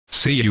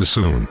See you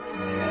soon.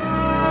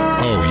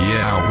 Oh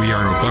yeah, we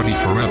are a buddy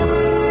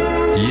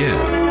forever. Yeah,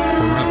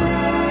 forever.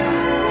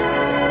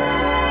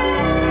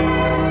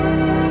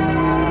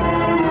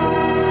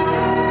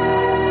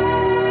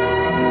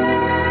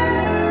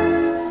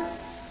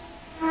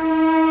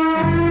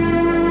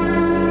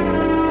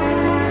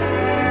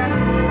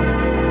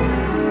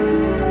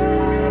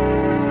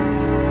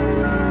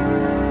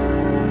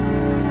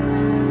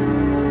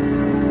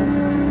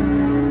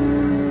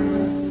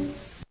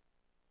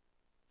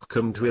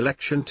 Welcome to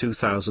election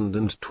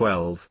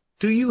 2012.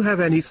 Do you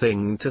have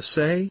anything to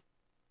say?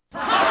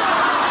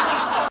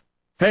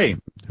 Hey,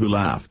 who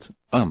laughed?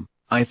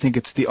 I think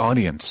it's the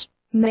audience.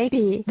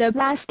 Maybe the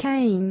blast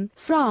came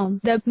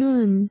from the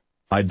moon.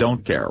 I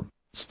don't care.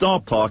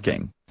 Stop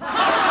talking.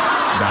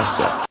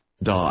 That's it.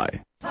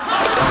 Die.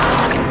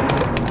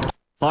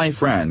 Hi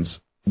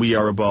friends. We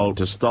are about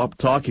to stop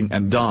talking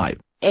and die.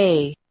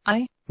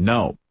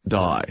 No,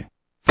 die.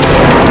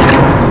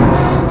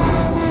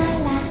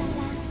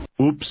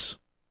 Oops.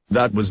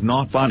 That was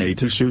not funny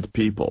to shoot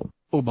people.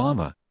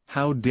 Obama,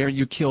 how dare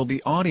you kill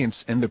the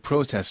audience and the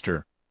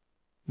protester?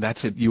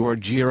 That's it, you are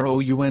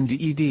grounded,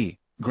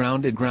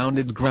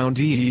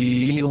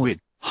 grounded.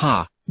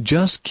 Ha,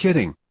 just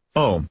kidding.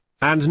 Oh.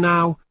 And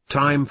now,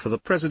 time for the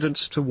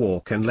presidents to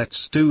walk, and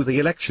let's do the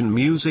election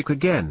music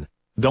again.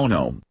 Don't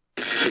know.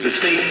 The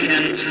state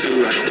tends to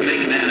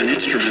make man an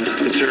instrument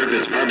to serve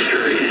its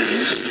arbitrary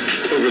ends,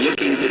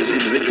 overlooking his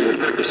individual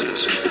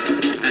purposes.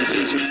 And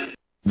since man...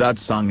 That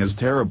song is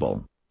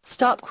terrible.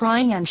 Stop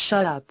crying and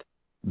shut up.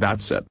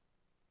 That's it.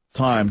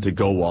 Time to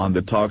go on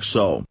the talk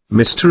show.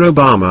 Mr.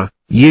 Obama,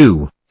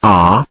 you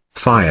are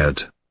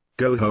fired.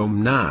 Go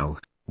home now.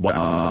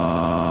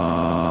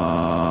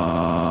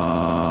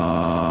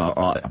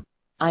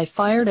 I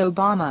fired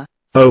Obama.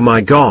 Oh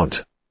my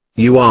God.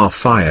 You are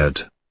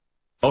fired.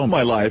 Oh,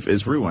 my life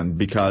is ruined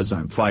because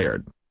I'm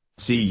fired.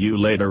 See you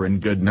later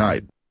and good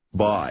night.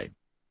 Bye.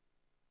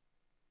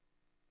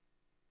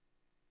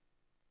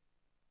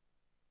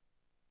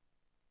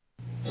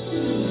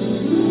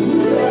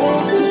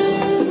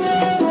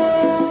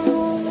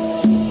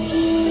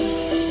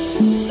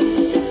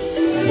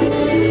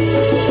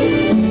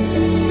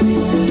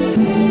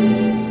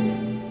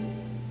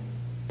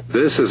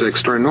 This is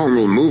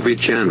Xtranormal Movie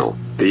Channel.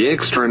 The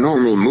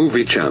Xtranormal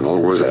Movie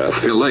Channel was an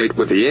affiliate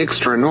with the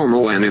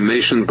Xtranormal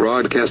Animation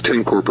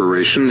Broadcasting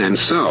Corporation, and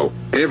so,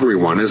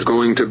 everyone is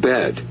going to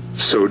bed.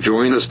 So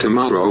join us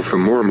tomorrow for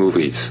more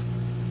movies.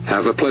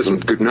 Have a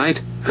pleasant good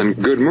night, and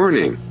good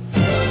morning.